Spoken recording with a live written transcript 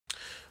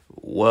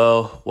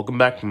Well, welcome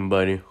back,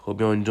 everybody. Hope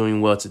you're doing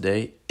well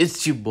today.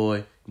 It's your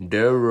boy,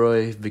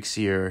 Delroy.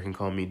 Vixier can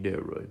call me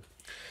Delroy.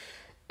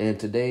 And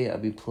today I'll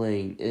be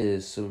playing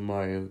is Super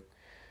Mario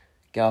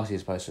Galaxy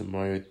by Super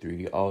Mario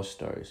 3D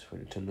All-Stars for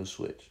Nintendo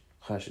Switch,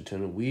 /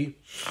 Nintendo Wii.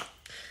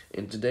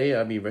 And today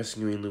I'll be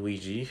rescuing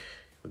Luigi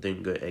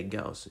within Good Egg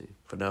Galaxy.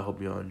 For now, I hope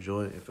you all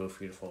enjoy and feel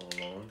free to follow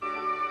along.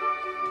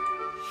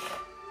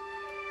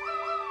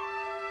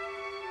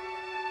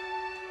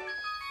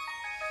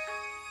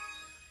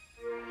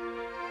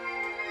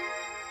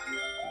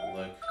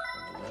 Look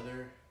on the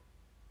leather.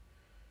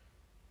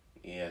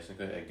 Yeah, it's a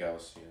Good Egg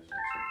Galaxy.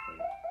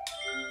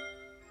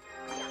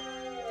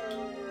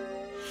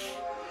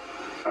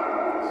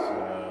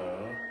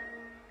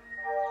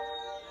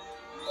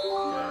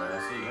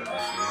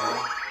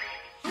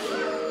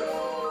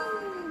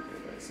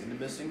 See the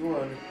missing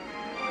one.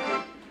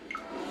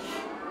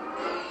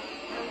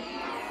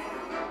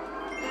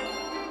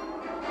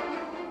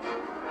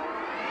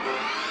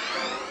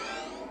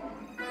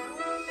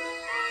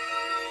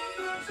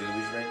 See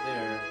Luigi right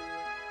there.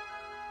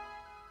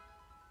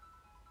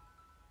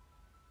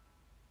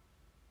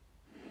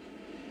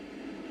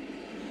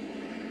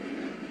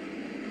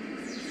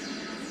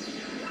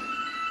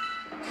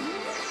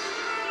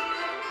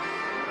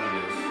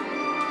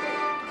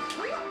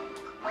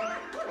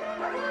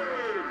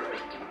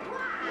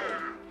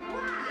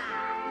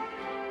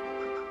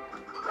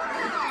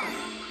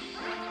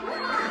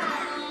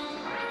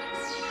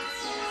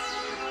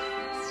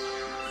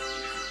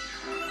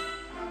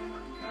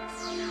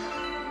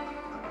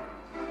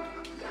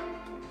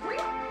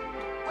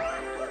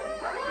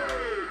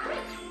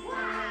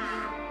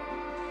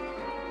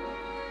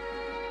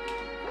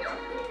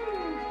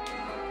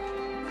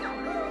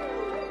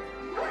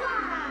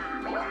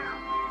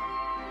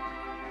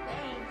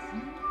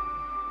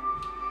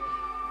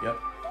 Yep.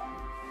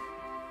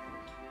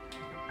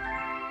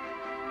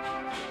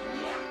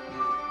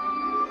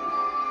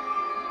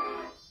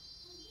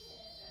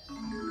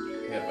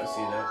 Yep, I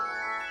see that.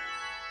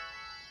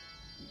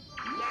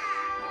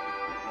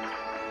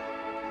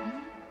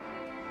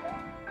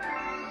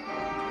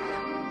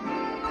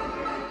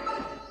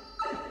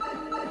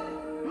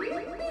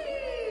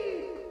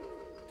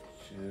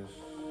 Cheers.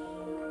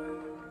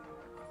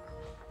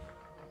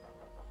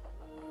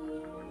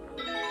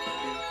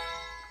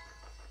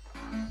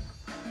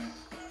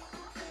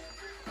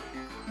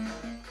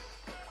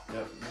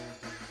 Yep.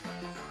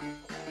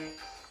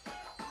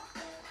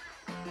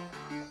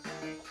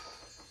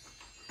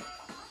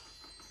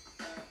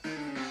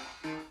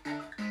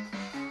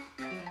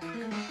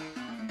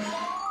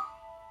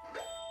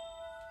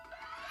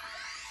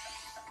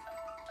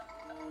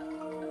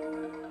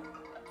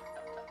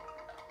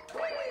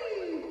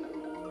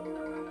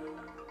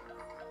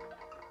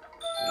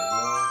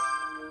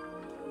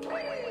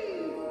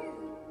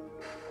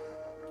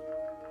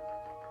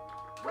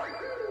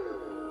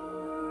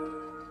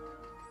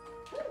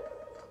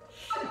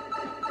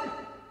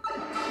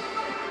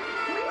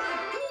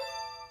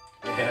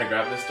 Yeah,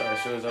 grab the star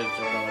as soon as I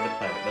jump on the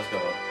planet. Let's go.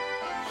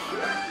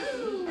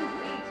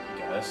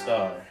 Got a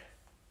star.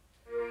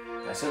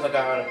 As soon as I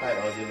got on the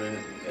planet, I was able to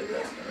get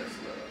that star.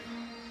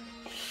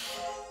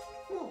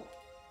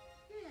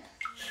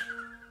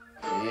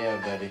 Yeah,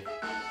 buddy.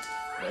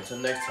 Until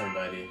next time,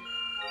 buddy.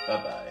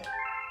 Bye-bye.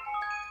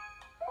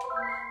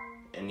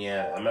 And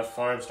yeah, I'm at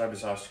farm. Start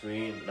this off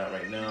screen. Not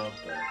right now,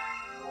 but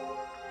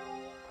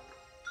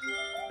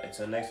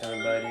until next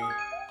time, buddy.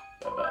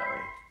 Bye-bye.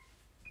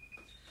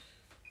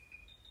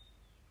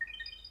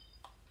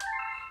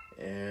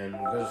 And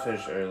we're going to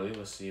finish early.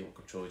 Let's see what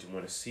controls you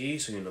want to see,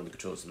 so you know the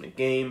controls in the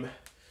game.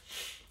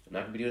 I'm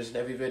not going to be doing this in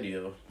every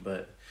video,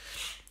 but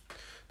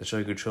to show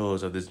you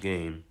controls of this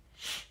game.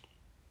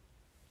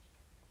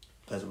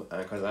 Because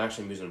I'm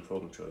actually using the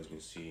Pro controls,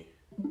 you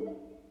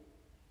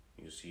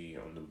see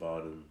on the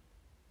bottom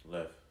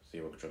left. See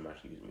what control I'm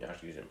actually using. I'm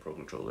actually using a Pro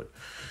controller.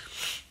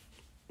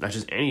 Not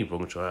just any Pro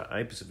controller.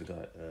 I specifically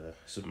got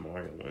Super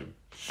Mario one.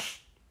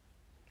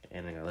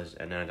 And I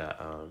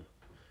got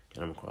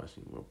Animal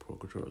Crossing World Pro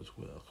Controller as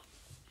well.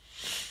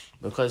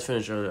 Because I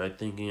finished earlier, I'm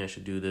thinking I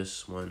should do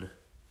this one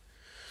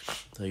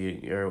so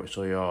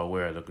you're all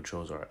aware the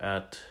controls are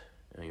at,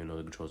 and you know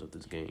the controls of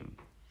this game.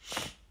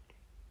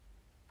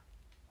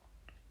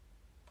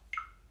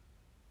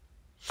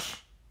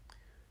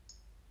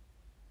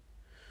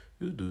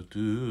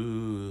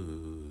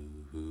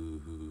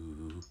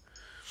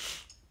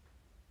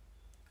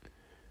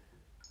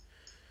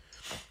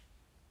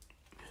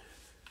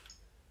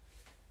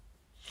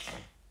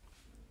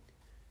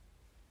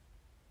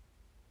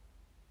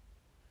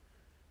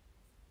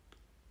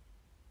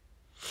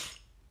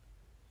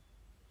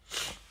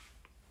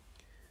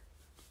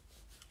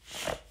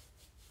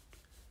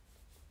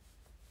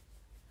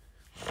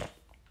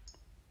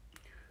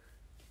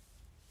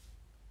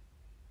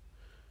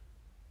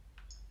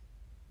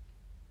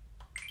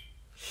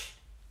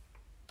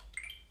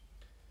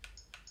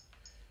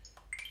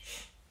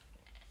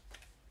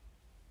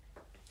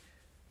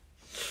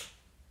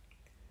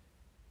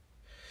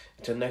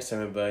 Until next time,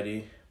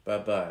 everybody. Bye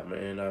bye. I'm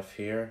gonna end off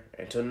here.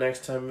 Until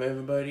next time,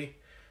 everybody.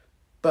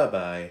 Bye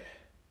bye.